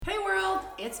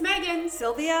It's Megan,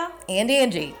 Sylvia, and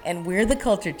Angie, and we're the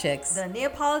Culture Chicks. the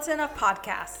Neapolitan of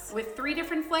podcasts. with 3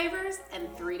 different flavors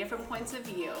and 3 different points of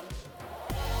view.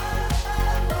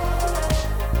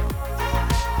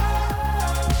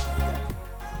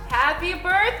 Happy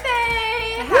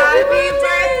birthday! Happy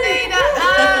birthday to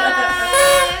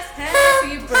us!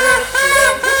 Happy birthday.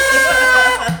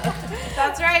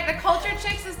 That's right, the Culture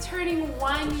Chicks is turning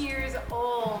 1 year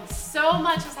old. So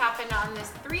much has happened on this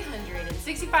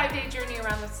 365-day journey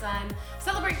around the sun.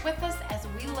 Celebrate with us as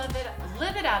we live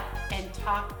it up, and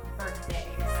talk birthdays.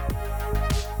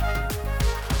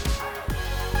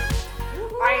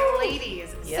 All right,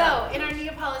 ladies. Yeah. So in our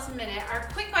Neapolitan Minute, our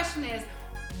quick question is,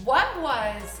 what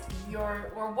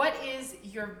is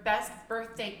your best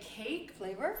birthday cake?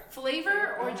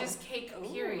 Flavor or just cake,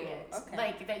 period? Okay.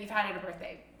 Like that you've had at a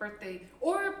birthday,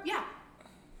 or yeah.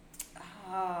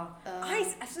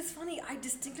 It's funny. I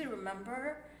distinctly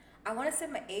remember. I want to say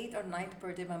my 8th or 9th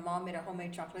birthday. My mom made a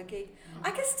homemade chocolate cake.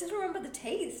 I can still remember the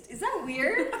taste. Is that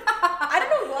weird? I don't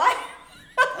know why.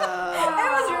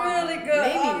 It was really good.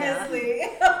 Maybe not. Honestly.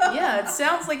 Yeah, it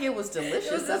sounds like it was delicious.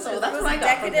 It was That's what what I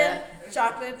got from that.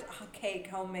 chocolate cake,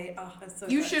 homemade. Oh, it's so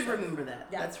You good. should remember that.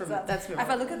 Yeah, That's so that's if I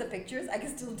memorable. look at the pictures, I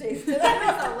can still taste it.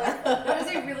 That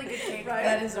was a really good cake. Right.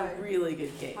 That is a really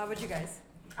good cake. How about you guys?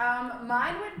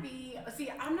 Mine would be,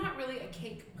 I'm not really a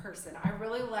cake person. I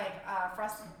really like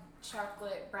frosted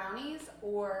chocolate brownies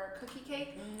or cookie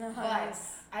cake. Nice. But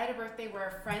I had a birthday where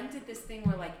a friend did this thing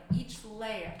where like each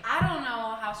layer, I don't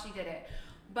know how she did it,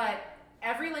 but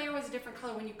every layer was a different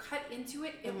color. When you cut into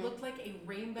it, it looked like a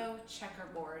rainbow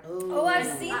checkerboard. Oh,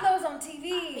 I've seen those on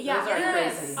TV. Yeah, Those are it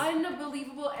was crazy.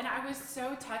 unbelievable, and I was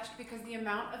so touched because the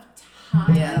amount of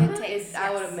time Yeah, it takes.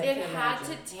 I would have It had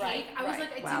to take. Right, I was right.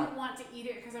 like, I Wow. didn't want to eat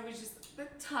it because I was just the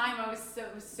time. I was so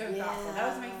thoughtful. That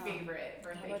was my favorite How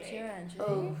birthday about cake. you, Angie?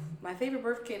 Oh, my favorite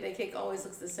birthday cake always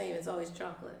looks the same. It's always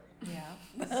chocolate. Yeah.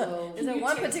 So Is there you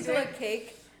one taste particular it?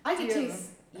 cake? I could Yeah. taste.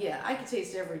 Yeah, I could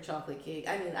taste every chocolate cake.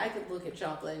 I mean, I could look at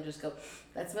chocolate and just go,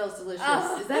 "That smells delicious."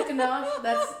 Is that ganache?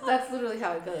 That's literally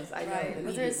how it goes. I know it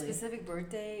Was there a immediately. specific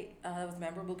birthday that was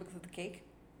memorable because of the cake?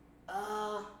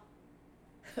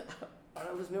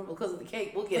 It was memorable because of the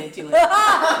cake. We'll get into it.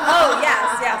 Oh,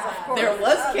 yes, of course. There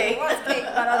was cake. There was cake,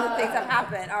 but other things have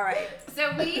happened. All right.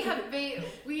 So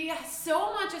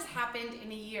so much has happened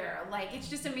in a year. Like, it's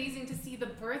just amazing to see the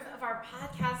birth of our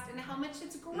podcast and how much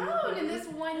it's grown in this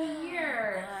 1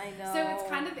 year. I know. So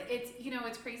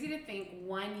it's crazy to think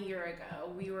 1 year ago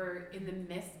we were in the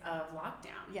midst of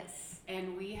lockdown. Yes.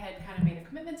 And we had kind of made a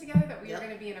commitment together that we Yep. were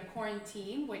going to be in a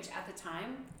quarantine, which at the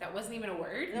time that wasn't even a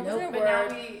word. That Nope. wasn't a But now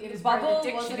word. it is Bubble part of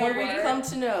the wasn't a dictionary. word. We've come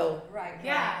to know. Right.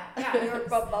 Yeah. Your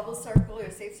bubble circle, your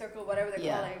safe circle, whatever they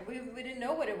Yeah. call it. We didn't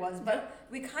know what it was, but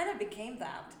we kind of became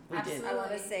that. We did. Absolutely. I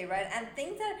want to say, right? And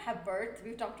things that have birthed,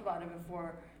 we've talked about it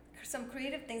before, some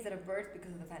creative things that have birthed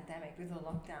because of the pandemic, because of the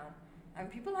lockdown.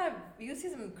 And you see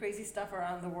some crazy stuff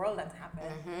around the world that's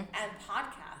happened. And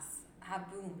podcasts have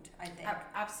boomed, I think.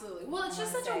 Absolutely. Well, it's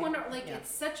just wanna such a say.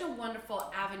 it's such a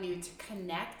wonderful avenue to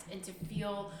connect and to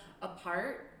feel a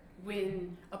part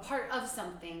of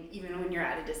something, even when you're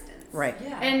at a distance. Right.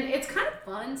 Yeah. And it's kind of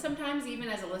fun sometimes, even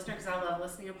as a listener, because I love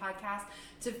listening to podcasts,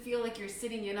 to feel like you're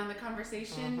sitting in on the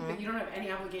conversation, but you don't have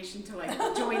any obligation to like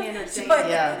join in or say Join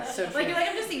anything. Yeah. So Like true. you're like,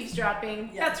 I'm just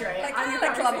eavesdropping. Yeah. That's right. Like on kind your of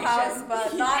like Clubhouse, conversation.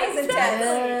 but not as intense.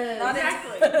 Exactly. Not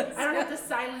Exactly. intense. I don't have to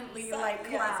silently like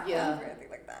clap. Yeah. Or anything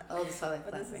like that. Oh, the silent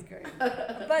But this is classic.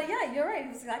 great. But yeah, you're right. It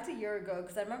was exactly a year ago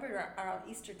because I remember around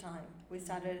Easter time we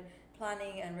started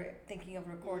planning and thinking of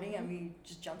recording, and we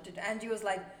just jumped into. Angie was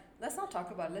like, "Let's not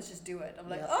talk about it. Let's just do it." I'm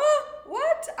like, Yep. "Oh,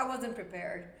 what?" I wasn't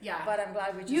prepared. Yeah. But I'm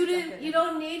glad we just. You jumped in. you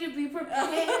don't need to be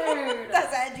prepared.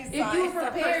 That's Angie's If side. you were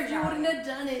prepared, you wouldn't have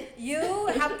done it. You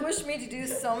have pushed me to do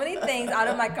so many things out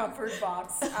of my comfort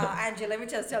box, Angie. Let me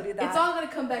just tell you that. It's all going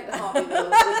to come back to haunt me, though,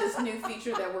 with this new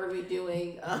feature that we're going to be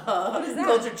doing,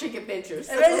 Culture Chick Adventures.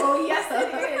 Oh yes, it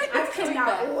is. I coming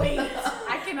back. cannot wait.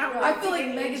 I cannot wait. I feel to like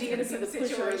get Megan's Angie gonna into be the some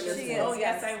pusher in this situations. one. Oh She is,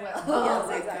 yes, yes. I will. Oh,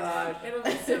 my exactly. God. It'll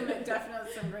be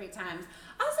definitely some great times.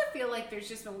 I also feel like there's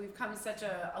just when we've come such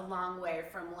a long way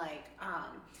from like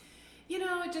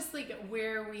just like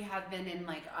where we have been in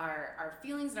like our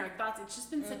feelings and our thoughts. It's just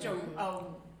been such a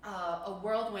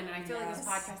whirlwind, and I feel like this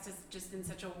Yes. podcast has just been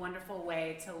such a wonderful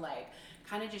way to like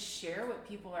kind of just share what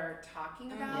people are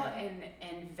talking about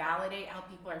and validate how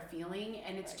people are feeling.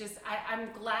 And it's just I'm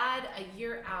glad a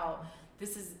year out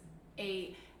this is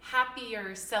a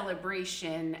happier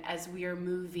celebration as we are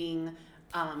moving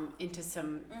into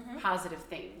some positive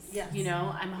things. Yes. You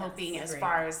know, I'm hoping as Agreed.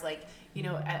 far as like, you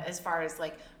know, as far as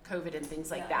like COVID and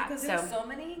things like that. Because So there's so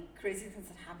many crazy things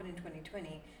that happened in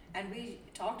 2020, and we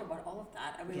talked about all of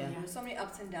that. I mean, Yeah. there were so many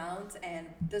ups and downs, and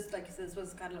this, like you said, this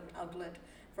was kind of an outlet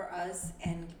for us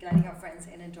and letting our friends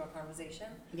into our conversation.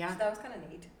 Yeah. So that was kind of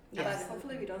neat. Yes. But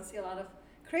hopefully we don't see a lot of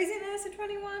craziness in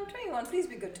 21. 21, please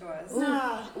be good to us.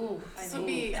 Ooh. this I would know.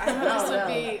 be, I hope this would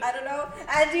be, I don't know.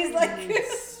 Angie's like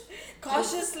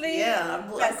cautiously. Yeah, I'm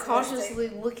pessimistic. cautiously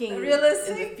looking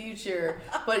Realistic? in the future,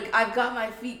 but I've got my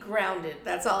feet grounded.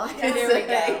 That's all I can There say.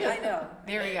 we go. I know.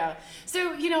 there we go.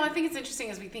 So, you know, I think it's interesting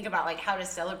as we think about like how to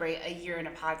celebrate a year in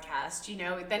a podcast, you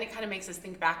know, then it kind of makes us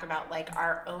think back about like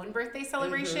our own birthday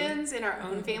celebrations in our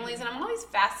own families. And I'm always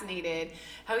fascinated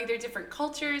how either different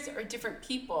cultures or different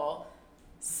people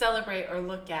celebrate or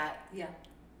look at Yeah.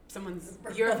 someone's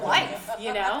year of life,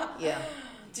 you know? Yeah.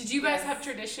 Did you guys Yes. have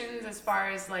traditions as far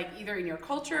as like either in your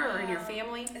culture or in your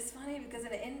family? It's funny because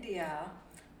in India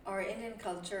or Indian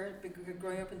culture,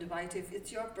 growing up in Dubai, too, if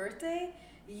it's your birthday,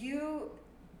 you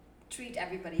treat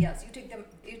everybody else.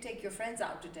 You take your friends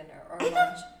out to dinner or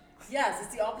lunch. Yes,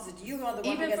 it's the opposite. You are the one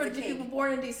Even who for gets the the people cake.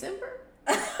 born in December?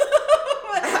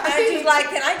 And she's like,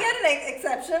 can I get an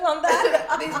exception on that?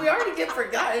 I mean, we already get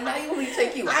forgotten. Now you want me to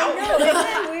take you I out? know, isn't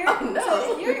that weird? Oh, no.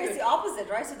 So here it's the opposite,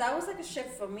 right? So that was like a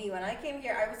shift for me. When I came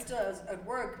here, I was at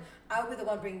work. I would be the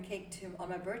one bringing cake to him on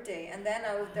my birthday, and then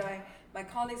I was there. My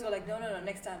colleagues were like, no,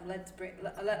 next time let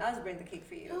us bring the cake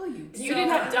for you. Oh, you You did. didn't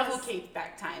have double cake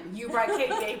that time. You brought cake,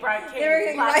 they brought They were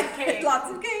cake, lots of right, cake. lots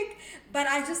of cake. But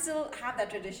I just still have that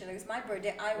tradition. It's my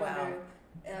birthday. I want Wow. to,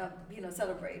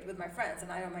 celebrate with my friends,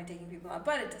 and I don't mind taking people out.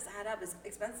 But it does add up. It's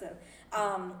expensive.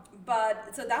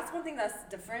 But so that's one thing that's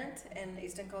different in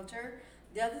Eastern culture.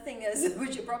 The other thing is,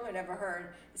 which you probably never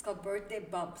heard, is called birthday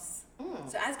bumps.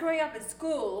 So as growing up in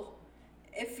school,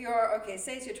 if you're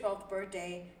say it's your 12th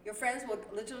birthday, your friends will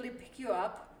literally pick you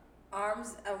up,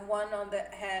 arms one on the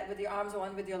head with your arms,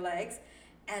 one with your legs,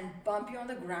 and bump you on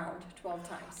the ground 12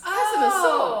 times. That's an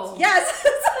assault. Yes.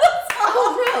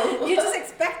 Oh, no. You just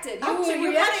expect it. I'm too you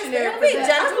reactionary it'll for be that.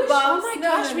 gentle I wish- bumps. Oh my No,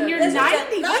 gosh, no, when no. you're There's a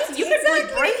 90, gen- what? You could like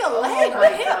exactly. break a Oh leg. my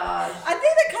hip. gosh. I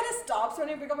think that kind of stops when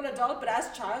you become an adult, but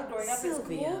as a child growing up in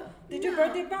Sylvia, school, they do no.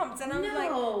 birthday bumps, and I'm No. like,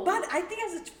 but I think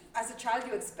as a child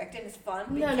you expect it. It's fun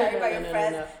being No, no, carried no, by no, your no,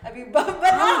 friends. no. I mean, but not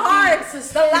I'll hard. be The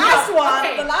suspended. last No, one,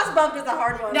 okay. the last bump is the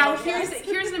hard one. Now But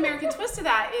here's an American twist to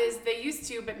that is they used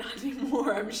to, but not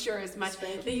anymore. I'm sure as much.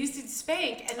 Spank. They used to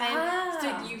spank, and then Ah.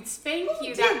 so you'd spank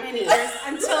you did that many this? years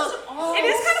until This is all it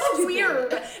is kind of stupid.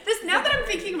 weird. This now that I'm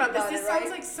thinking about this, About this it, sounds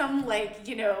right? like some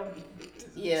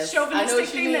Yes, I know chauvinistic what you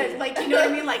thing mean. that like you know what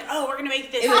I mean? Like oh we're gonna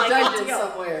make this In a like dungeon deal.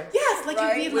 somewhere. Yes, like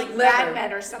Right? you'd be in With like leather. Mad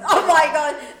Men or something. oh my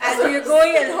god! And you're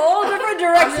going in a whole different I'm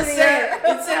direction just saying, here.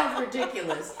 it sounds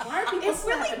ridiculous. Why are people It's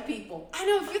really- slapping people? I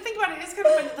know if you think about it, it's kind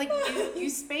of funny. Like you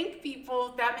spank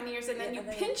people that many years and then Yeah, you and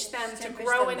then pinch you them pinch to them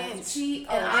grow an back. inch. See,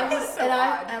 Oh, and that's so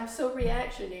odd. I'm so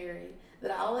reactionary that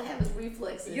all I have is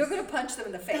reflexes. You're gonna punch them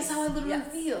in the face. That's how I literally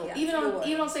Yes, feel. yes, even you on would.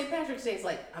 even on St. Patrick's Day, it's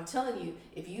like I'm telling you,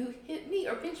 if you hit me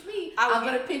or pinch me, I will I'm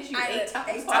gonna pinch you I- 8 times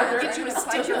eight harder. I'll get you I'm a gonna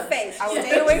punch your sticker. face. I will Stay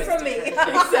get away you a from me.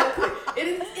 exactly.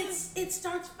 It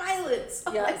starts violence.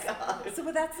 Oh Yes. my god. So,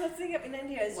 but that's the thing in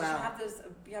India is you Wow. have those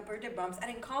birthday bumps,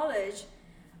 and in college,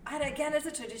 and again it's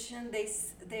a tradition. They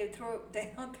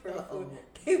don't throw Uh-oh. food.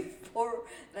 They pour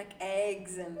like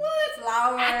eggs and What?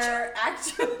 flour.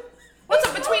 Actually, What's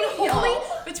up between Y'all.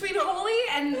 holy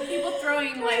and people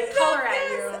throwing like color at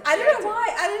you? I don't know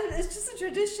why. It's just a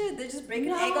tradition. They just break an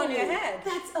egg on your No, head.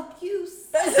 That's abuse.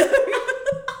 That's-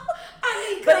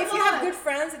 I mean, but come if you have on. good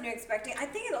friends and you're expecting, I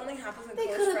think it only happens with They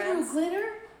close could have threw friends.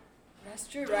 glitter. That's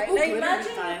true, right? Oh, Now glitter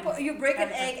imagine designs. you break an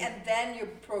That's egg okay. and then you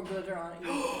pour glitter on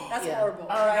it. That's Yeah. horrible.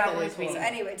 Oh, right? that That would is be. So horrible.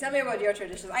 anyway, tell me about your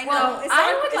traditions. I know Well, it's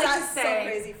I not, would it's like not to say so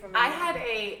crazy for me. I had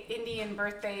a Indian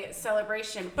birthday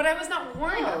celebration, but I was not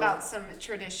warned Oh. about some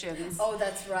traditions. Oh,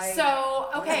 that's right. So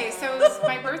okay, so it was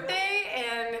my birthday,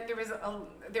 and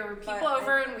there were people My-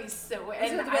 over, and we and Was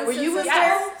it I Were you Winston's with sister?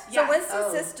 them? Yes, So yes. Winston's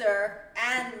Oh. sister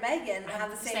and Megan have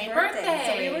the same, Same birthday. birthday.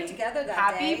 So we were together that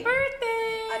Happy day.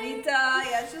 birthday, Anita,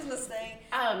 yeah, she's listening.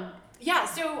 Yeah,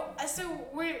 so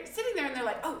we're sitting there and they're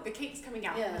like, oh, the cake's coming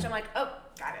out. Yeah. Which I'm like, oh,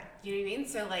 got it. You know what I mean?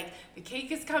 So like the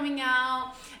cake is coming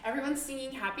out, everyone's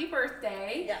singing happy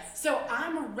birthday. Yes. So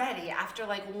I'm ready after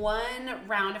like one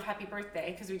round of happy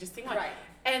birthday, because we just sing one. Right.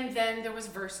 And then there was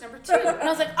verse number 2. And I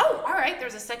was like, oh, all right,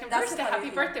 there's a second That's verse the to funny happy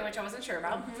thing. birthday, which I wasn't sure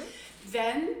about.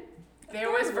 Then there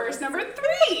third was verse verse. number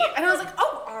 3. And I was like,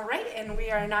 oh, all right, and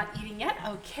we are not eating yet.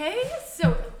 Okay.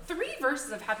 So 3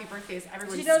 verses of happy birthday is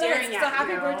everyone's You know that staring it's at so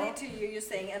happy you. birthday to you, you're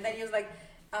saying, and then you're like,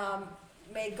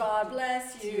 may God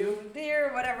bless you,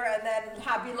 dear, whatever, and then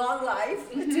happy long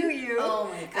life to you. Oh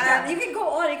my God. And you can go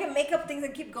on, you can make up things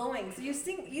and keep going. So you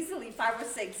sing easily 5 or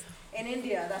 6. In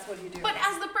India, that's what you do. But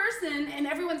as the person, and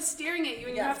everyone's staring at you,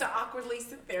 and you have to awkwardly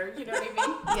sit there, you know what I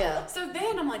mean? Yeah. So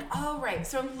then I'm like, oh, right.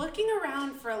 So I'm looking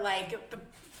around for like the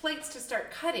plates to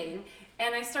start cutting,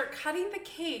 and I start cutting the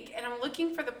cake, and I'm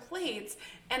looking for the plates,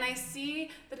 and I see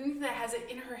that Anita has it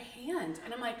in her hand,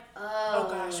 and I'm like, oh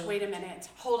gosh, wait a minute,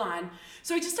 hold on.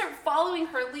 So I just start following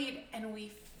her lead, and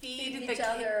we feed each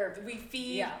other. We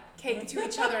feed cake to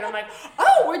each other, and I'm like,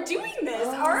 oh, we're doing this.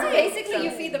 All right. So basically,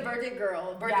 you feed the birthday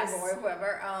girl, birthday Yes. boy,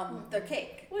 whoever, the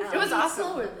cake. Well, It was you eat awesome.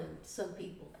 slower than some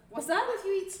people. What's that? What if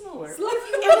you eat slower? It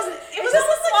was just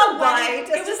almost a like small a bite. wedding. It's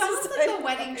It was just a almost small like a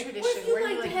wedding bite. tradition What if you where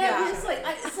like you to like have yeah.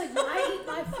 it's like when I eat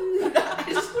my food,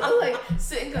 I just want to like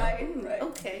sit and go, Right.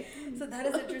 okay. So that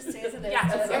is interesting, isn't it? Yeah,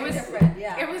 So it very was- different.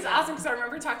 Yeah. It was awesome because I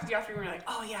remember talking to you after we were like,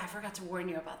 oh yeah, I forgot to warn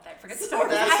you about that. I forgot to tell you.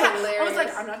 That's I was hilarious.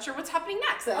 like, I'm not sure what's happening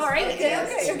next. That's All right. funny.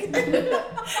 Okay.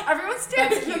 Everyone's staring.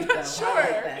 That's I'm cute not though. sure. I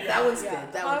like that. That one's Yeah.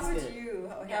 good. That How one's would good.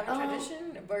 you have a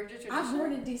tradition, a birthday tradition? I'm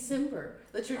born in December.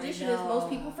 The tradition is most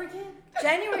people forget.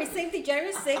 January, same thing.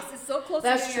 January 6th is so close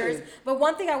That's to New true. Year's. But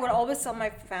one thing I would always tell my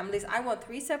family is I want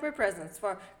 3 separate presents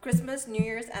for Christmas, New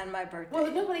Year's, and my birthday.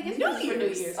 Well, nobody gets New presents for New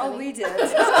Year's. Year's. Oh, honey. we did.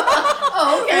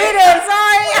 Oh, We okay. did.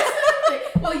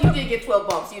 Sorry. Well, you did get 12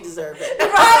 bumps. You deserve it.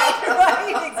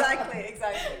 right. Exactly.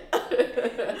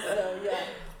 So yeah.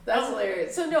 That's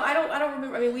hilarious. So no, I don't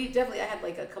remember. I mean, I had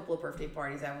like a couple of birthday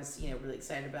parties I was, really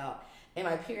excited about. And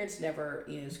my parents never,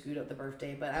 screwed up the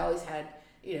birthday, but I always had,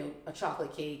 a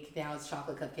chocolate cake. Now it's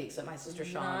chocolate cupcakes that my sister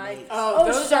Sean Nice. made. Oh,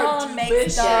 those Sean are makes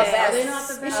delicious. the Are best. they not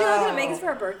the Is best? she not gonna make this for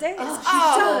her birthday?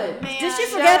 Oh, should. man. Did she Shout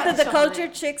forget out that the to Culture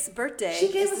Sean. Chick's birthday?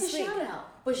 She gave is us a this week? shout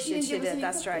out, but she didn't give us any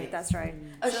That's right. cupcakes. That's right.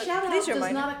 A So shout out please does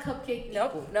remind not a cupcake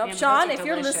Nope. equal. Nope. Yeah, but Sean, those are if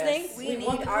you're delicious. listening, we We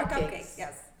want need the our cupcakes. cupcakes.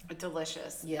 Yes.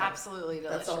 Delicious. Yeah. Absolutely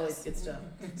delicious. That's always good stuff.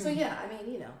 So yeah, I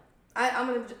mean,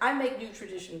 I make new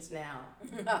traditions now.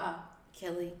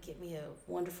 Kelly, get me a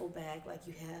wonderful bag like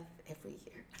you have every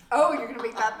year. Oh, you're gonna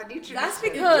make that the new tradition. That's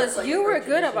It's because like you a were great good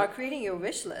tradition. about creating your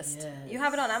wish list. Yes. You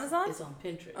have it on Amazon, It's on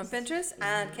Pinterest. on Pinterest,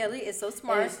 and Kelly is so And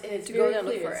smart it's to very go there and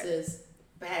look clear. for It it. says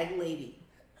bag lady.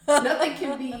 Nothing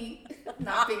can be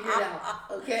not figured out.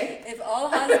 Okay. If all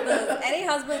husbands, any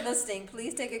husband listening,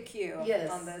 please take a cue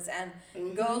Yes. on this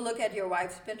and go look at your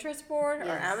wife's Pinterest board or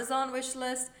Yes. Amazon wish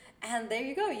list, and there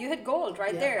you go. You hit gold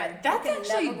right Yeah. there. That's You can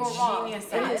actually never go wrong. genius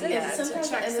It is. It And is. sometimes,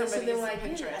 to check and then, so then when I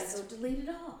somebody's get it, I Pinterest. go delete it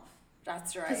off.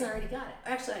 That's Because I right. already got it.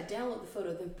 Actually, I download the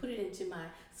photo, then put it into my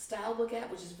Stylebook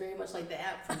app, which is very much like the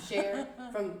app from Cher,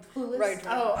 from Clueless. Right.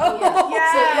 Oh, Yeah.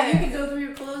 yes. So yeah, you can go through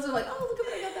your clothes and like, oh, look at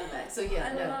what I got that bag. So yeah,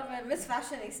 I no. love it. Miss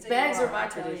Fashionista. Bags you are my I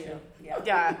tell you. tradition. Yeah.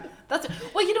 Yeah, that's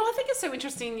well. I think it's so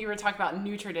interesting. You were talking about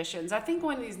new traditions. I think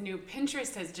one of these new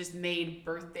Pinterest has just made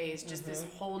birthdays just this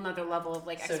whole nother level of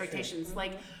like So true. expectations.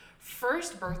 Like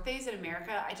first birthdays in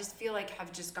America, I just feel like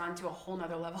have just gone to a whole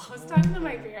nother level. I was talking to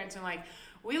my parents and like.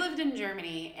 We lived in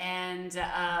Germany, and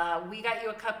we got you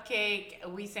a cupcake.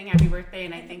 We sang happy birthday,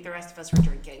 and I think the rest of us were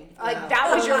drinking. Like Wow.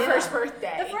 that was Oh, your yeah. first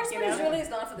birthday. The first you one is know? really is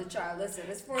not for the child. Listen,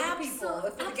 it's for the people,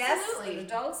 it's for the guests, Absolutely. the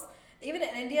adults. Even in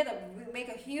India, we make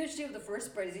a huge deal of the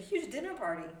first birthday. It's a huge dinner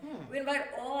party. We invite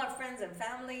all our friends and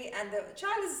family, and the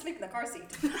child is asleep in the car seat.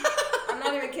 I'm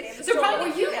not even kidding. It's So so probably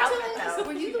funny. you Yeah. helped it, though.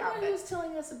 Were you the Yeah, one but- who was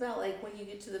telling us about like when you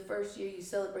get to the first year, you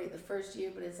celebrate the first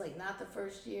year, but it's like not the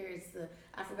first year, it's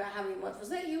I forgot how many months. Was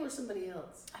that you or somebody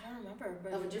else I don't remember,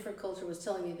 but of a different culture was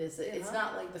telling me this? It's Yeah.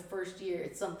 not like the first year,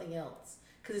 it's something else.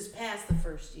 Because it's past the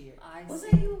first year. I Was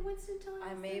see. that you and Winston telling us?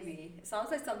 I maybe. It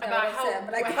sounds like something About I would have said,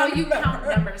 but I how can't you count remember.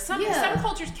 numbers. Some Yeah.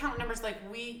 cultures count numbers like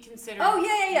we consider. Oh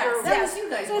yeah. your- That yes. was you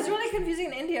guys, So it's right? really confusing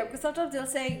in India because sometimes they'll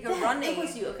say you're That- running. it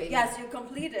was you, okay, Yes, you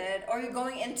completed or you're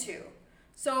going into.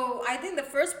 So I think the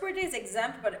first birthday is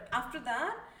exempt, but after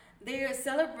that they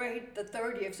celebrate the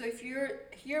third year. So if you're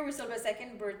here, we celebrate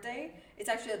second birthday. It's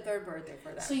actually a third birthday for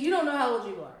them. So you don't know how old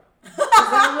you are. Is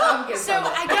that what I'm getting So from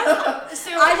it? I guess.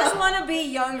 So I just want to be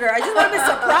younger. I just want to be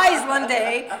surprised one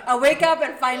day. I wake up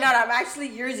and find out I'm actually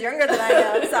years younger than I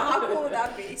am. So how cool would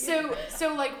that be?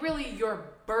 So like really your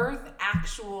birth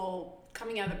actual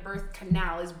coming out of the birth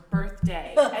canal is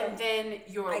birthday, and then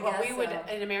your I what we guess would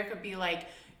so. in America be like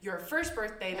your first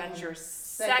birthday. That's your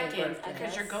Second second birthday.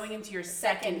 because you're Yes. going into your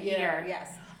second year. Yes.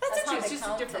 That's how interesting. It's they just a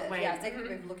count different it. way. Yes, different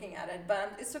way of looking at it.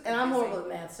 But it's so confusing. And I'm horrible at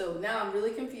math, so now I'm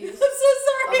really confused I'm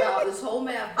so sorry. about this whole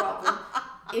math problem.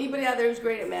 Anybody out there who's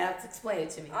great at math, explain it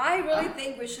to me. I really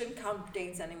think we shouldn't count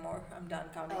dates anymore. I'm done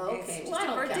counting Oh, dates. okay. Just Well, I do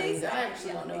don't count birthdays. either. I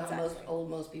actually don't know how exactly. most old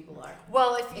most people are.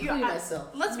 Well, if you Including myself.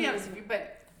 let's be honest with you,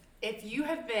 but if you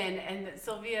have been, and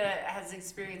Sylvia has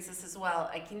experienced this as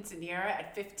well, at quinceanera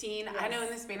at 15, I know in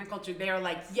the Hispanic culture, they are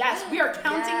like, yes, we are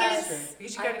counting Yes. it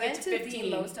because you got to get to I 15. went to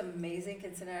the most amazing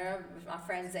quinceanera with my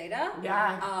friend Zeta.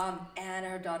 Yeah. And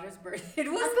her daughter's birthday.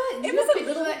 It was I bet. it was a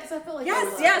little. Because I felt like Yes,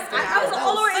 it was yes. I was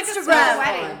all over like a Instagram. small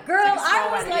wedding. Girl, It's like a small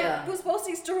I was wedding. like, Yeah. was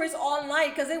posting stories all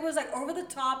night because it was like over the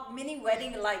top mini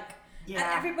wedding, like, and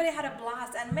Yeah. everybody had a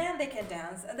blast. And man, they can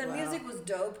dance, and the Wow. music was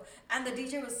dope, and the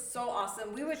DJ was so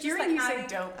awesome. We were just Hearing like you say having.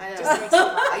 dope I know. just makes me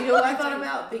laugh. You know what I thought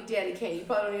about? Big Daddy Kane. You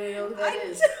probably don't even know who that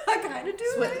is. I kind of do.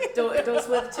 Sweat, don't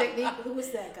sweat the technique. Who was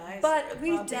that, guys? But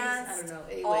we Bob Bass? danced I don't know.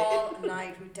 Anyway, all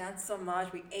night. We danced so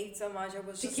much. We ate so much. It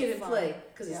was she just kid so and fun. play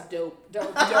because Yeah. it's dope.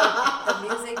 Dope. The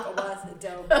music was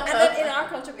dope. And then in our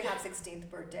culture, we have 16th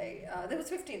birthday. There was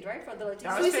 15th, right? For the Latinos.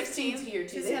 That was Sweet 15 16's here too.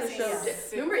 Sweet They had a 16, show.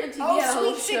 yeah. Remember MTV Oh, had a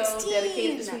whole Sweet show 16.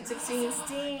 dedicated to Sweet 16?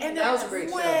 16. And That that was was a great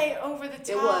show. way over the top.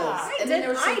 It was. I And then there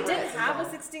was some didn't breasts have a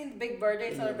involved. 16th big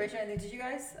birthday celebration. And did you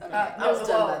guys? Okay. I was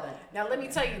done by then. Now let me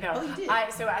tell you though. Oh, you did?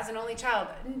 So as an only child,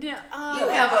 no, You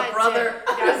have a I brother.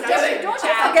 did. Yes, that's true. Don't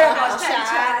Chad. forget about Hashtag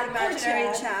Chad, Poor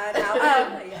imaginary Chad.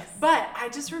 Chad. Yes. But I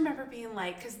just remember being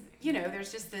like, because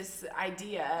there's just this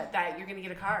idea that you're gonna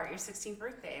get a car at your 16th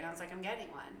birthday, and I was like, I'm getting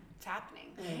one. It's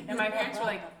happening. And my parents were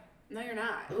like, no, you're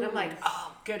not. And I'm like,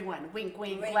 oh, good one. Wink,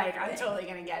 wink. Wink, Like, I'm wink. totally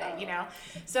going to get it,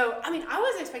 So, I mean, I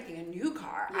was expecting a new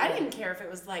car. I Yeah. didn't care if it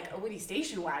was like a Woody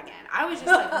station wagon. I was just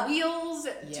like wheels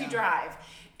to Yeah. drive.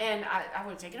 And I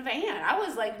would have taken a van. I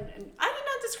was like, I did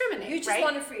not discriminate. You just right?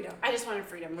 wanted freedom. I just wanted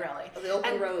freedom, really. The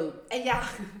open road. And yeah.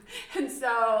 And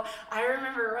so I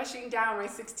remember rushing down my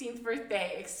 16th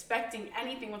birthday expecting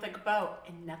anything with like a bow,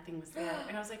 and nothing was there.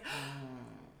 And I was like,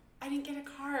 I didn't get a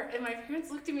car. And my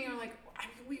parents looked at me and were like,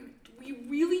 we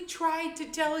really tried to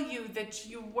tell you that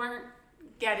you weren't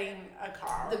getting a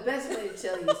car. The best way to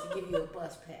tell you is to give you a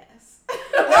bus pass.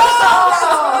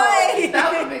 right.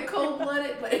 That would have been cold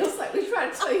blooded, but it was like we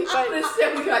tried to tell you, but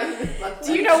instead we got you this bus pass.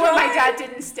 Do you know what my dad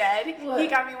did instead? What? He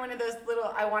got me one of those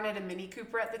little, I wanted a Mini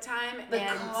Cooper at the time. The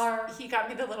and car. he got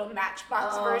me the little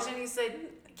Matchbox Oh. version. He said,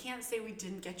 I can't say we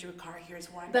didn't get you a car. Here's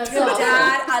one. That's Your awesome.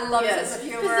 dad, I love his Yes. sense of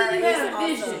Because humor. then you He's have a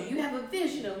vision. awesome. You have a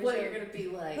vision of what you're gonna be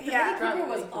like. But the Yeah. Mini Cooper Driving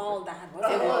was Mini Cooper. all that. It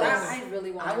Wasn't was. That I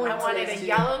really wanted. I I wanted wanted a to-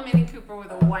 yellow Mini Cooper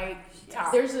with a white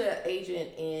top. There's an agent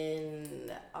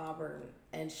in Auburn,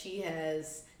 and she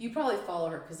has. You probably follow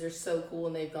her because they're so cool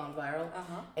and they've gone viral.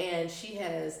 And she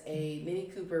has a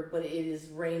Mini Cooper, but it is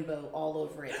rainbow all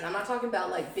over it. And I'm not talking about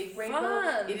like big rainbow.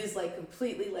 Fun. It is like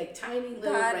completely like tiny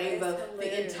little That is rainbow, the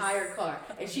hilarious. entire car.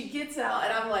 And she gets out,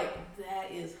 and I'm like,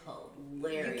 that is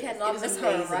hilarious. You cannot It is miss her,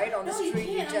 amazing. right? On the No, street,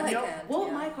 you you can't. just I'm like, can't. what would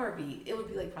Yeah. my car be? It would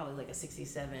be like probably like a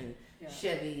 '67 Yeah.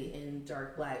 Chevy in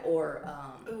dark black, or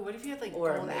Ooh, what if you had like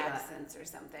Or gold maybe- accents or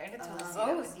something? I could totally see Oh,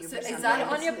 that with you. so for is some that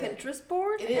reason. on your Yeah. Pinterest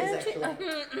board? It is Angie?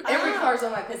 actually. Every car's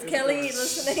on my Pinterest. Is Kelly board.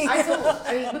 listening? I told.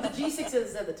 I mean, but the G6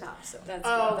 is at the top, so. That's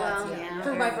Oh, good. That's well, good. yeah.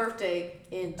 For my birthday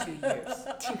in 2 years.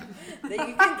 That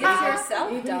you can give to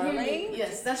yourself, You can hear me? darling.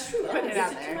 Yes, that's true. Put I it can out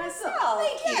give it to there. myself.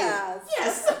 Oh, Thank you. yes.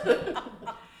 Yes.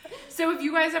 So have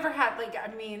you guys ever had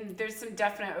there's some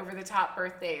definite over the top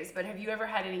birthdays, but have you ever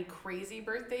had any crazy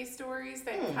birthday stories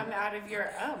that come out of your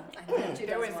I think she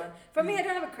there does was one. For me, I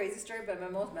don't have a crazy story, but my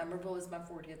most memorable is my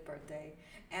 40th birthday.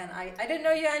 And I didn't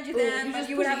know you, Angie, then, but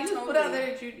you would have told put out me. there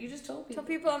that you just told people. Tell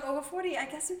people I'm over 40. I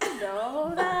guess you can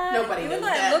know that. Nobody Even knows though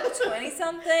that. I look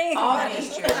 20-something.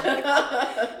 Obviously.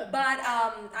 But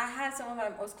I had some of my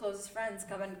most closest friends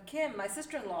come, and Kim, my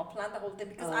sister-in-law, planned the whole thing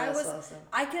because Oh, I that's was. awesome.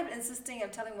 I kept insisting. I'm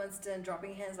telling Winston,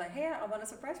 dropping hints like, "Hey, I want a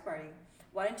surprise party.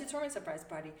 Why don't you throw me a surprise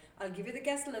party? I'll give you the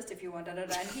guest list if you want." Da, da,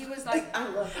 da. And he was like, I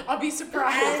love it. I'll be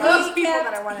surprised. and Those he people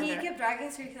kept, that I wanted he there. kept dragging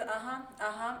his feet. He said,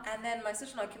 And then my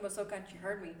sister-in-law Kim was so kind. She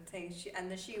heard me saying,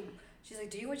 she's like,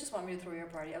 "Do you just want me to throw your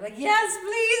party?" I'm like, "Yes,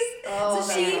 please." Oh,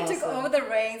 So she that's took awesome. over the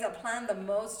reins. I planned the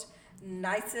most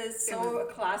nicest, so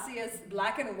classiest,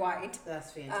 black and white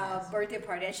That's fantastic. birthday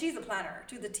party, and she's the planner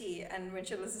to the T. And when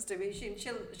she listens to me,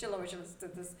 she'll know when she listens to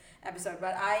this episode.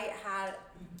 But I had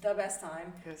the best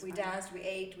time. It was We fun. danced, we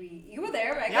ate, you were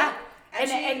there, Megan. Yeah. And,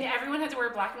 And everyone had to wear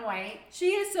black and white.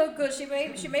 she is so good. She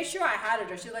made sure I had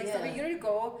it. She's like, Yeah. "Sophie, you need to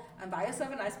go and buy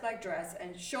yourself a nice black dress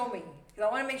and show me, because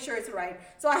I want to make sure it's right."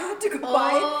 So I had to go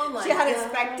buy Oh it. my She had God.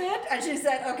 expected, and she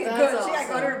said, "Okay, That's good." I got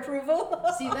awesome. her approval.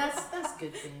 See, that's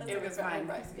good thing. That's It a was good fun.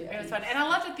 advice. Good. It was fun, and I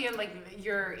loved at the end, like in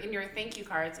your thank you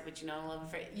cards, which I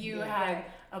love. You Yeah. had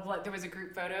there was a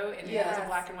group photo, and it was Yes. a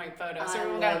black and white photo. So I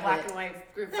everyone got a love black it. and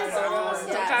white group That's photo. awesome.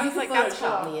 Yeah. Sometimes You like can that's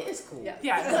Photoshop cool. me. It's cool. Yeah.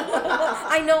 Yeah.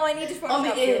 I know I need to On the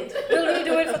Photoshop you. end. We'll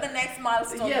redo it for the next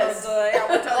milestone. Yes. I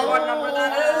won't tell you what number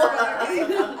that is.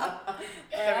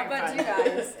 That'd How be about fun. you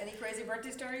guys? Any crazy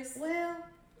birthday stories? Well,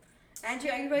 Angie,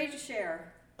 are you ready to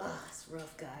share? It's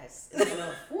rough, guys. It's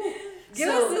rough. Woo. Give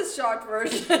us this short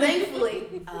version. Thankfully,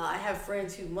 I have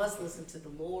friends who must listen to the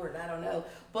Lord. I don't know.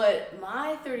 But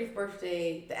my 30th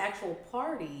birthday, the actual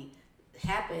party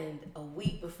happened a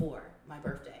week before my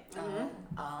birthday.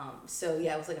 So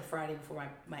yeah, it was like a Friday before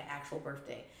my actual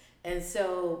birthday. And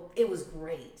so it was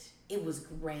great. It was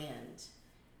grand.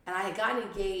 And I had gotten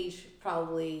engaged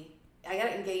I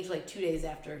got engaged like 2 days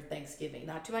after Thanksgiving.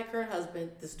 Not to my current husband.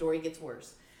 The story gets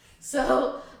worse.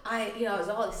 So I was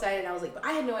all excited. I was like, but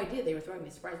I had no idea they were throwing me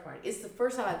a surprise party. It's the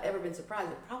first time I've ever been surprised,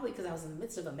 but probably because I was in the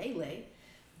midst of a melee,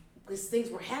 because things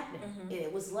were happening. And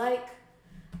it was like,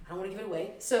 I don't want to give it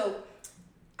away. So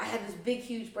I had this big,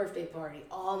 huge birthday party.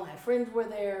 All my friends were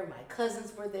there. My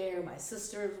cousins were there. My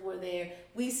sisters were there.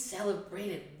 We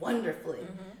celebrated wonderfully.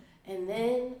 And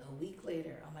then a week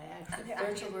later, on my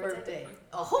actual 30th birthday,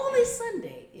 a holy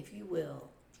Sunday, if you will,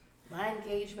 my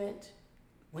engagement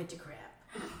went to crap.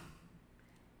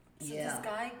 So this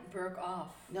guy broke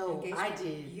off. No, engagement. I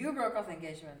did. You broke off the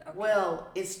engagement. Okay. Well,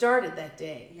 it started that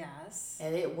day. Yes.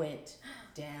 And it went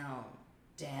down.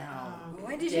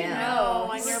 When did down. you know?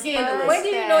 On your Scandalous. When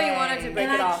did you know you wanted to break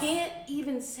And it off? I can't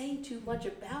even say too much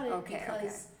about it because,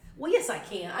 Okay. well, yes, I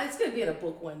can. It's going to be in a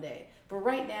book one day. But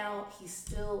right now, he's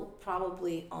still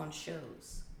probably on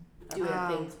shows, doing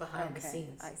things behind the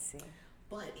scenes. I see.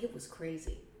 But it was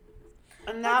crazy.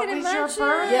 And that can was your imagine.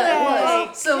 birthday. Yeah, it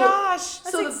was. So, Gosh.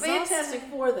 so the exhausting. Fantastic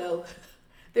Four, though,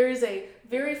 there is a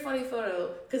very funny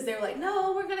photo because they're like,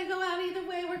 no, we're going to go out either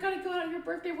way. We're going to go out on your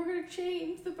birthday. We're going to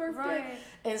change the birthday. Right.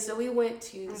 And so we went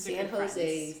to Those are San good friends.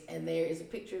 Jose's, and there is a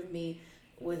picture of me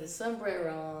with a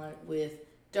sombrero on, with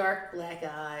dark black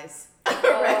eyes,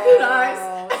 raccoon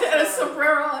eyes, and a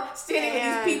sombrero on,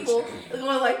 standing with these people,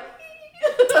 going like,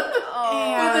 with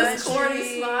this corny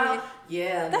Angie. smile.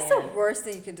 Yeah, That's man. the worst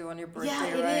thing you can do on your birthday, Yeah,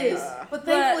 it right? is. But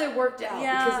thankfully it worked out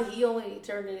yeah. because he only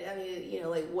turned it. I mean,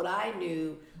 like what I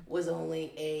knew was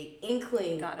only a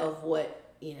inkling Got it. of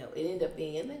what it ended up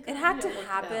being. And then It had to worked it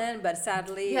out. happen, but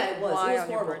sadly, Yeah, it was. why It was on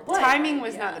your horrible. birthday? But Timing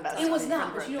was Yeah. not the best. It was for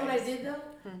not. But you know what I birthdays. did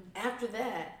though? After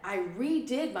that, I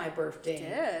redid my birthday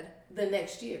Did. the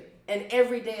next year and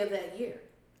every day of that year.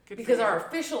 Good for Because you. our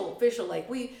official like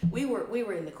we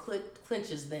were in the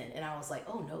clinches then, and I was like,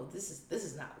 oh no, this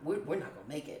is not we're not gonna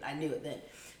make it. I knew it then,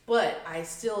 but I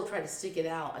still tried to stick it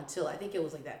out until I think it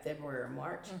was like that February or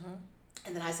March,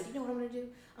 and then I said, you know what I'm gonna do?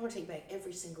 I'm gonna take back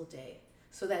every single day.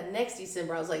 So that next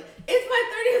December, I was like, it's my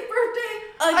 30th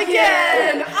birthday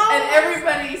again, and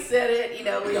everybody said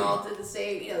it. We all did the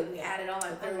same. We had it on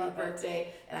my 30th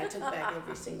birthday, and I took back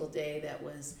every single day that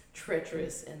was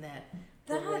treacherous in that.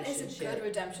 That is a relationship. good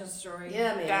redemption story.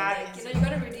 Yeah, man. That You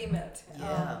gotta redeem it.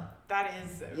 Yeah. That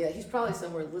is. Yeah, he's probably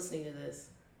somewhere listening to this.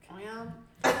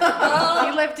 Well,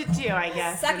 you lived it too, I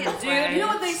guess. Suck in it, this dude. way. You know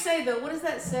what they say though? What is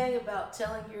that saying about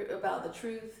telling about the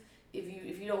truth?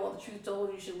 If you don't want the truth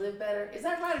told, you should live better. Is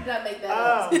that right or did I make that Oh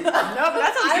up? no, but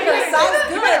that's I a don't know,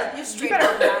 sounds good. You straight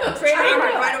better on that.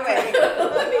 trademark right away.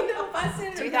 Let me know if I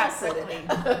said it or Do y'all that said it. quickly.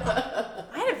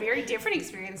 I had a very different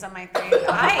experience on my 30th.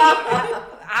 I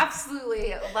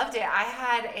absolutely loved it. I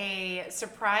had a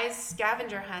surprise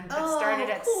scavenger hunt that started of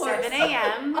at course. 7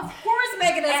 a.m. Of course,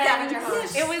 Megan is scavenger And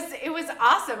hunt. it was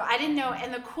awesome. I didn't know,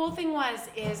 and the cool thing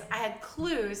is I had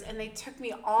clues, and they took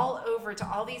me all over to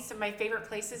all these of my favorite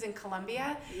places in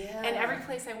Colombia. Yeah. And every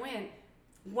place I went,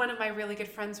 one of my really good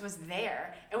friends was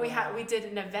there, and we did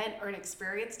an event or an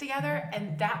experience together,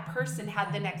 and that person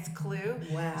had the next clue.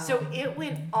 Wow. So it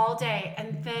went all day,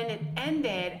 and then it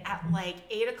ended at like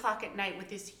 8:00 at night with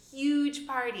this huge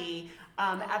party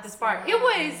at this bar. It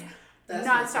was That's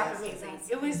nonstop fantastic. amazing.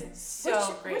 It was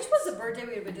so great. Which was the birthday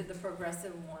we did the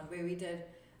progressive one where we did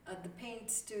the paint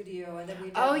studio and then we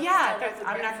did. Oh yeah, started with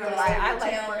I'm not gonna breakfast. lie. I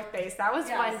like Yeah. birthdays. That was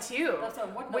Yes. fun too. That's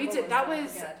what We number did. That I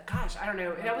was forget. gosh, I don't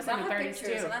know. That was in I the have 30s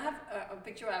pictures, too. and I have a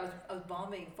picture where I was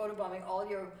photo bombing all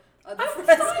your other I friends.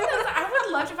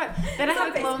 would love to find. Then I It's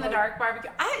had on a glow in the Facebook. dark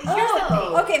barbecue. Here's the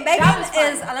thing. Okay, That was Megan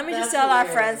fun. is. Let me just That's tell our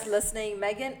hilarious. friends listening.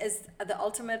 Megan is the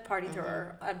ultimate party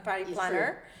thrower and party It's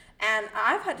planner. And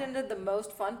I've attended the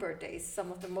most fun birthdays.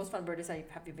 Some of the most fun birthdays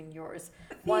have been yours.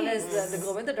 One is the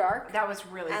glow in the dark, That was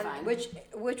really and fun.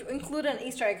 which include an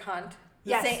Easter egg hunt.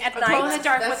 yes, Saying at a glow in night. the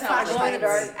dark That's with how flashlights. Glow in the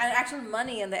dark, Right. and actual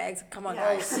money in the eggs. Come on, Oh,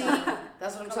 guys. see,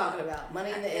 that's what I'm talking about.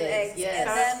 Money in the And eggs. Yes. And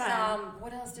That was then fun.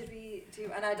 what else did we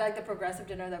do? And I like the progressive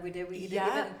dinner that we did. We Yeah.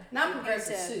 even Not we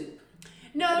progressive painted. soup.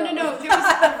 No. There was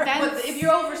events. But if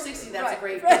you're over 60, that's Right, a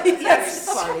great right. yes.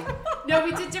 party. No,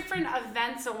 we did different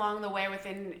events along the way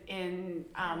in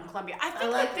Columbia. I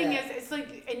think like the thing that. is, it's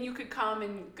like, and you could come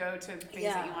and go to things that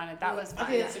Yeah. you wanted. That was I fun.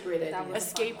 think that's a great idea. That was-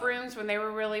 Escape rooms when they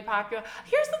were really popular.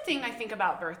 Here's the thing I think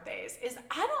about birthdays is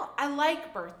I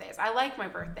like birthdays. I like my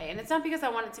birthday, and it's not because I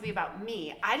want it to be about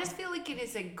me. I just feel like it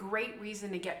is a great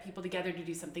reason to get people together to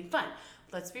do something fun.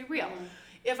 Let's be real.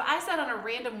 If I said on a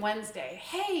random Wednesday,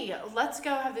 hey, let's go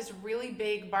have this really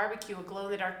big barbecue, a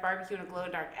glow-in-the-dark barbecue and a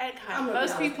glow-in-the-dark egg I'm hunt, gonna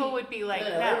most be honest. people would be like, no,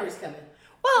 no. Everybody's coming.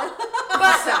 Well,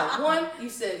 But so, one, you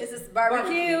said This is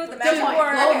barbecue, the Two, magic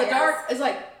word. glow in the yes. dark is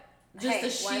like just Hey,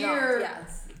 the why not? sheer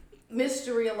Yes.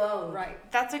 mystery alone.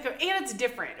 Right. that's and it's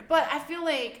different. But I feel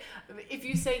like if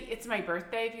you say it's my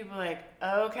birthday, people are like,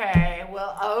 okay,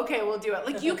 we'll do it.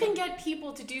 Like you can get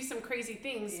people to do some crazy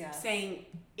things Yes. saying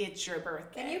it's your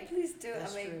birthday. Can you please do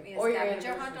That's make true. me a Or your scavenger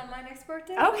anniversary. hunt on my next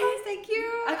birthday? Okay. Please? Thank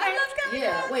you. Okay. I love scavengers.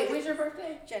 Yeah. Wait, when's your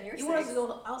birthday? January 6th. You want us to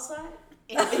go outside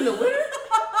In in the winter?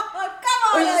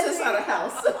 Come Or on, just Angie. inside a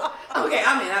house? Okay,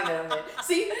 I'm in.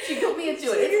 See, she put me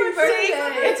into it. It's my See,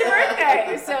 birthday. it's your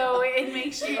birthday, so it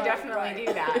makes you Right, definitely right.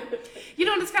 do that. You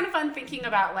know, and it's kind of fun thinking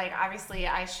about, like, obviously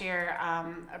I share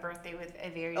a birthday with a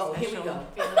very Oh, here we special go.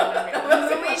 family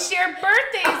member who we share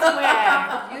birthdays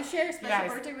with. You share a special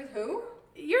Guys. birthday with who?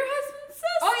 Your husband's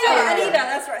sister. Oh yeah, Anita.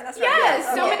 That's right. That's right.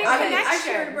 Yes, so many I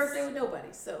shared a connections. birthday with nobody,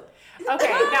 so.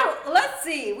 Okay, now, Well, let's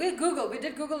see. We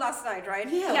did Google last night, right?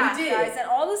 Yeah, Yeah, we did. Guys, and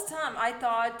all this time I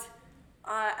thought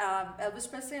Elvis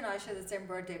Presley and I share the same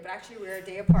birthday, but actually we're a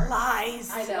day apart.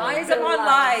 lies. I know. Lies Good upon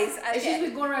lies. And she's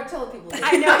been going around telling people this.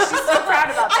 I know, she's so proud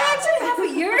about I that. actually have for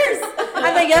years.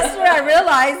 And then yesterday I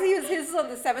realized his was on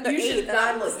the 7th or You 8th. should and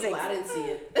I'm not the look. 6th. I didn't see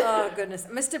it. Oh goodness,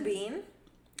 Mr. Bean,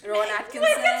 Rowan Atkinson.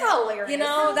 Wait, that's hilarious. You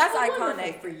know, that's How iconic.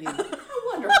 wonderful for you.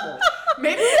 How wonderful.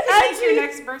 Maybe we can make your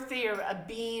next birthday a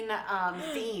bean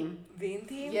theme. Bean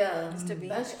theme. Yeah, Mr. Bean.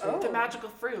 that's true. Oh. The magical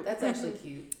fruit. That's actually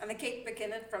cute. And the Kate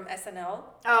McKinnon from SNL.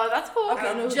 Oh, that's cool. I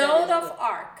don't know who Joan that is, of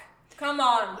Arc. Come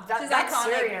on, That- she's that's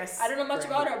iconic. serious. I don't know much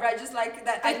Right. about her, but I just like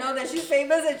that. I know that she's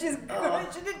famous and she's good. Oh.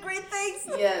 She did great things.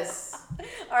 Yes.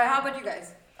 All right, how about you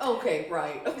guys? Okay,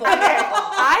 right. Okay,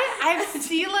 I have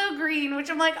CeeLo Green, which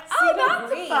I'm like, oh, CeeLo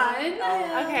that's Green. fun.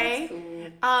 Oh, Okay.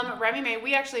 That's cool. Remy Mae,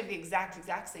 we actually have the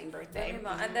exact same birthday. Remy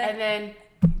Ma, and And then then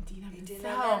Dina Idina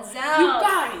Menzel. Menzel. You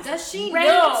guys, Does she Rent.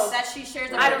 know that she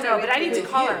shares a I don't know, birthday but I need with to you?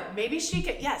 call you. her. Maybe she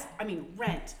could. Yes, I mean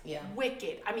Rent. Yeah.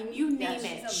 Wicked. I mean, you Yeah, name she's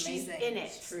it. She's amazing. in it.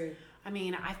 It's true. I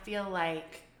mean, I feel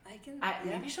like I can.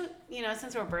 maybe she'll. You know,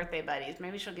 since we're birthday buddies,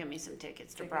 maybe she'll give me some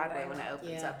tickets to Ticket Broadway when it buy.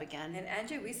 opens Yeah. up again. And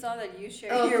Angie, we saw that you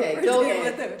shared your Okay, birthday go with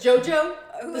ahead. him. JoJo?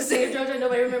 Who The is singer it? JoJo?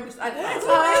 Nobody remembers? I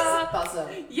thought so.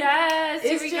 Yes.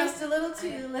 here It's we go. just a little too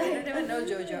I late. don't even know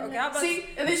JoJo. Okay, how about See,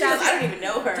 and then she goes, I don't even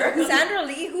know her. Sandra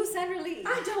Lee? Who's Sandra Lee?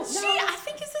 I don't know. She, I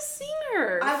think, is a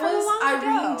singer. I from was long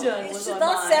Irene ago. Dunn was She's on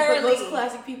not mine, Sarah but most Lee.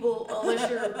 classic people, unless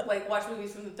you're like watch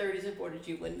movies from the 30s and 40s,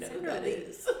 you wouldn't know who Sandra that Lee.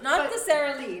 is. Not But- the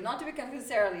Sarah Lee, not to be confused with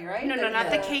Sarah Lee, right? No, no, not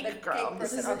the cake the girl. This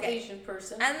person. is an Okay. Asian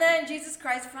person. And then Jesus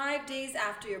Christ, 5 days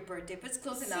after your birthday, but it's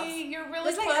close enough. See, you're really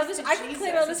It's like close Elvis, to I can Jesus.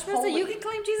 claim Elvis It's Presley. You holy. can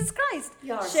claim Jesus Christ.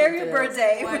 Y'all are Share your something else.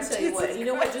 birthday Well, I with tell you what, Jesus you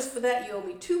know what? Christ. Just for that, you owe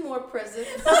me 2 more presents.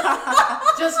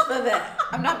 Just for that.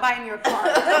 I'm not buying you a car.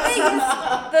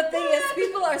 The thing is,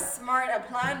 people are smart and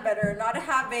plan better not to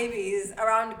have babies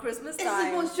around Christmas It's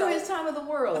time. the most so- joyous time of the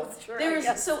world. That's true, I There's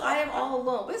guess. so I am all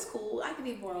alone, but it's cool. I can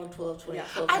be born on 12/20 Yeah.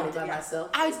 12/20 by yeah. myself.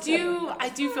 I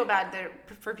do feel bad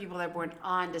for people that are born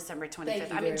on December 25th.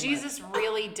 you I mean, very Jesus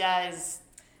really does.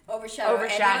 Overshadow any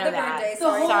Overshadow other that. birthday. The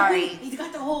whole Sorry. week. You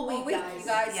got the whole Whole week, week, guys. you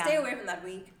guys, Yeah. stay away from that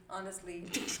week, honestly.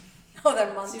 Oh,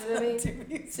 that month. See what I mean? To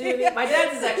me. See what I mean? My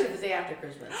dad's is actually the day after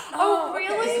Christmas. Oh, okay.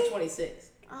 really? It's the 26th.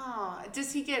 Oh,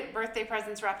 does he get birthday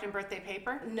presents wrapped in birthday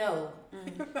paper? No.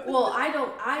 Well, I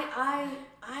don't.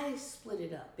 I split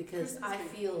it up because I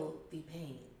feel the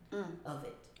pain of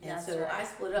it, and That's so right. I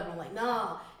split it up. I'm like,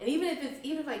 nah. And even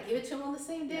if I give it to him on the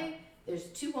same day, there's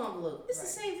 2 envelopes. It's the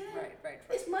same thing. Right.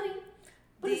 It's money,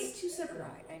 but The- it's 2 separate.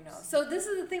 Right, I know. So this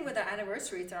is the thing with our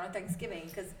anniversary. It's around Thanksgiving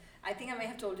because I think I may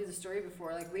have told you the story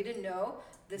before. Like we didn't know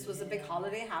this was a big Yeah.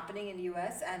 holiday happening in the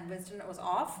U.S. and Winston was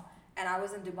off, and I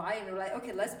was in Dubai, and we were like,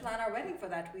 okay, let's plan our wedding for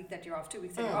that week that you're off, 2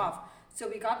 weeks that you're off. So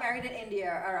we got married in India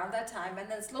around that time, and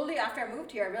then slowly after I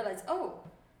moved here, I realized, oh,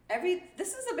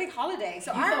 this is a big holiday.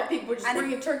 So You I thought people were just and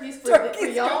bringing turkeys for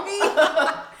turkeys y'all? for me.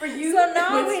 For you? So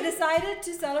now we decided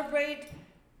to celebrate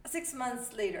 6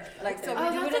 months later. Like so, Okay. we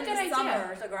Oh, do that's it a in good the idea.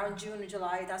 summer, like around June or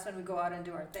July. That's when we go out and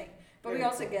do our thing. But we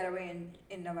also get away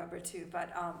in November too. But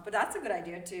that's a good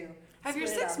idea too. Have your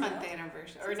Split it 6 up, month you know?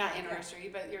 anniversary, or not anniversary,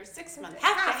 but your 6 month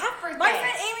Half. half birthday. My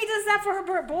friend Amy does that for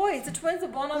her boys. The twins were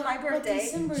born on my birthday.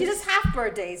 December's- She does half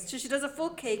birthdays. So she does a full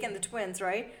cake and the twins,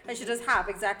 right? And she does half,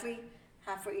 exactly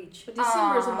half for each. But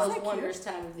December is the Aw. most Isn't that wondrous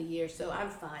time of the year, so I'm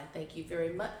fine. Thank you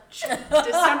very much.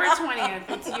 December 20th.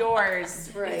 It's yours.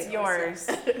 Right. It's yours.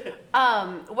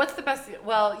 What's the best?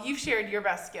 Well, you've shared your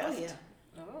best gift. Oh yeah.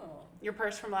 Oh. Your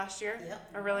purse from last year. Yep.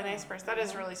 A really nice purse. That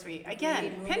is really sweet.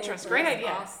 Again, Green Pinterest. Google Great purse. idea.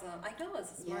 Awesome. I know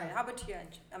it's smart. Yeah. How about you,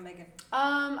 Megan?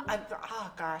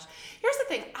 Oh gosh. Here's the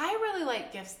thing. I really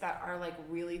like gifts that are like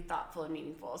really thoughtful and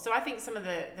meaningful. So I think some of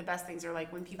the best things are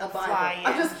like when people A Bible. fly in.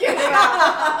 I'm just kidding.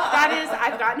 That is,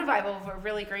 I've gotten a Bible, a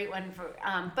really great one for,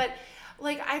 but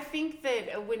like I think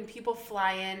that when people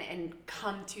fly in and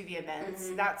come to the events,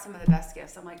 that's some of the best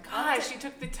gifts. I'm like, gosh, she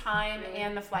took the time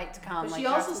and the flight to come. But like, she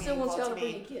also that's still wants y'all to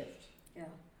meaningful bring a gift Yeah.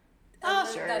 Oh,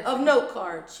 And sure. that- of note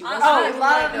cards. She wants Oh, to I bring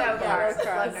love note note cards.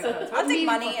 cards. Love note cards. I'll take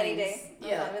Meaningful money any things. day.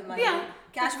 Yeah. I'm fine with money. Yeah.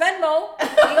 Cash Venmo. You want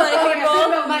to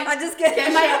Venmo, my- I'm just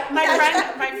kidding.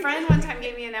 My friend one time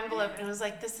gave me an envelope and was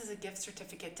like, "This is a gift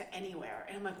certificate to anywhere,"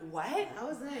 and I'm like, "What?" How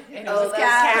was that? And Oh, it was that's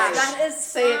cash. That is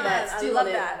Saying fun. that, I stealing love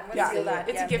it. that. I'm gonna Yeah, steal that.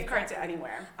 it's Yeah, a gift take card that. to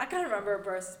anywhere. I can't remember a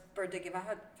birthday gift. I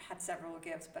had several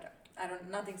gifts, but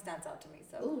nothing stands out to me.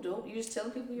 So. Oh, don't you just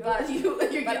telling people you're But- you're but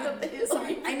giving them this?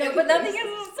 Sorry, I know, but nothing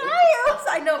is. Sorry, oops,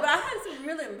 I know, but I had some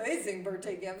really amazing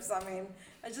birthday gifts. I mean,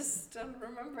 I just don't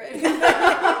remember it. You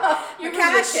But remember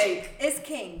cash the cake. is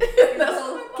king.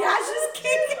 Cash is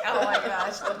king. Oh my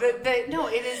gosh! No,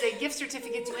 it is a gift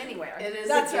certificate to anywhere. It is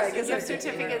That's a right. gift Gift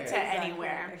certificate to Exactly,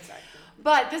 anywhere. Exactly.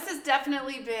 But this has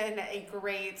definitely been a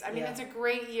great, Yeah. it's a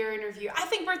great year in review. I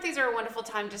think birthdays are a wonderful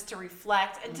time just to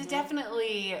reflect and to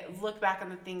definitely look back on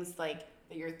the things like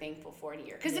that you're thankful for in a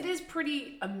year. Because it is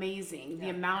pretty amazing the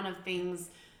amount of things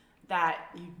that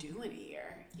you do in a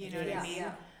year. You know what I mean?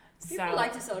 Yeah. So, People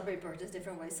like to celebrate birthdays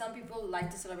different ways. Some people like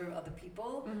to celebrate with other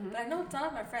people, but I know a ton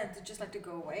of my friends who just like to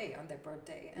go away on their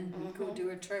birthday and go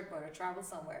do a trip or to travel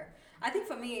somewhere. I think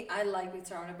for me, I like being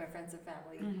surrounded by friends and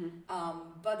family.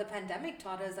 But the pandemic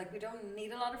taught us like we don't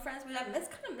need a lot of friends. We kind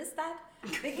of miss that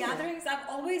big gatherings. I've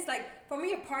always for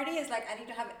me a party is like I need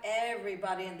to have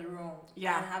everybody in the room and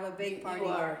have a big party. You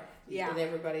are. Yeah. With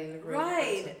everybody in the room.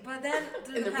 Right, but then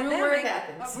In the room pandemic, where it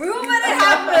happens. A room when it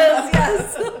happens,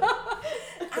 yes.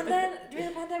 And then during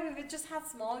the pandemic, we just had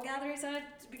small gatherings, and I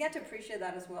began to appreciate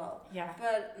that as well. Yeah.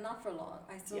 But not for long.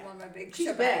 I still want my big She's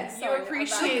shebang. back. You Sorry, I'm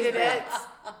appreciated back.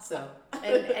 it. So.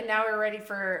 and now we're ready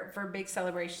for big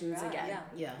celebrations Yeah, again.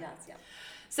 Yeah. Yes, yeah.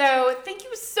 So thank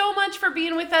you so much for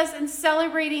being with us and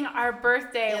celebrating our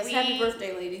birthday. Yes, happy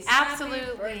birthday, ladies. Absolutely.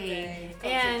 Happy birthday,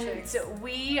 Culture And Chicks.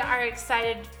 we are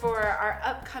excited for our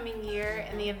upcoming year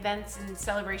and the events and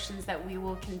celebrations that we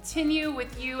will continue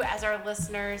with you as our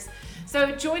listeners.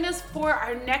 So join us for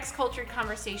our next Cultured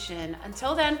Conversation.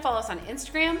 Until then, follow us on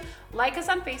Instagram, like us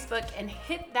on Facebook, and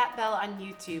hit that bell on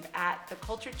YouTube at the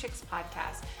Cultured Chicks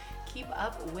Podcast. Keep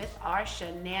up with our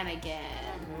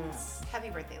shenanigans. Happy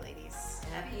birthday, ladies.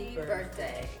 Happy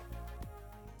birthday.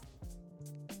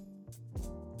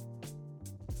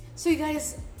 So you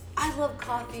guys, I love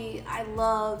coffee. I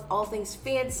love all things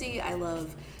fancy. I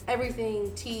love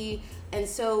everything tea. And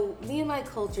so me and my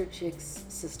Culture Chicks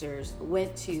sisters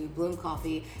went to Bloom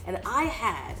Coffee, and I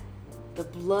had the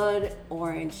blood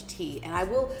orange tea. And I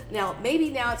will, maybe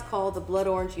now it's called the blood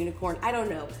orange unicorn. I don't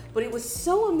know. But it was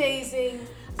so amazing.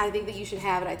 I think that you should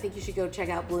have it. I think you should go check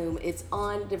out Bloom. It's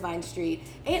on Divine Street.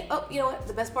 And you know what?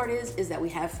 The best part is that we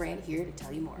have Fran here to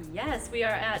tell you more. Yes, we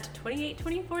are at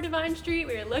 2824 Divine Street.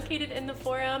 We are located in the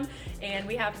Forum, and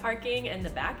we have parking in the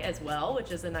back as well,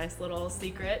 which is a nice little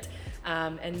secret.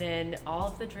 And then all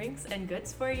of the drinks and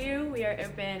goods for you. We are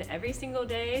open every single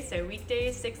day, so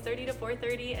weekdays 6:30 to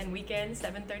 4:30, and weekends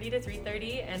 7:30 to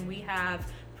 3:30. And we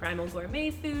have Primal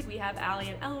Gourmet food. We have Allie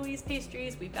and Eloise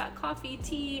pastries. We've got coffee,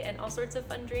 tea, and all sorts of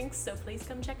fun drinks. So please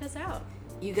come check us out.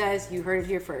 You guys, you heard it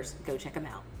here first. Go check them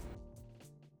out.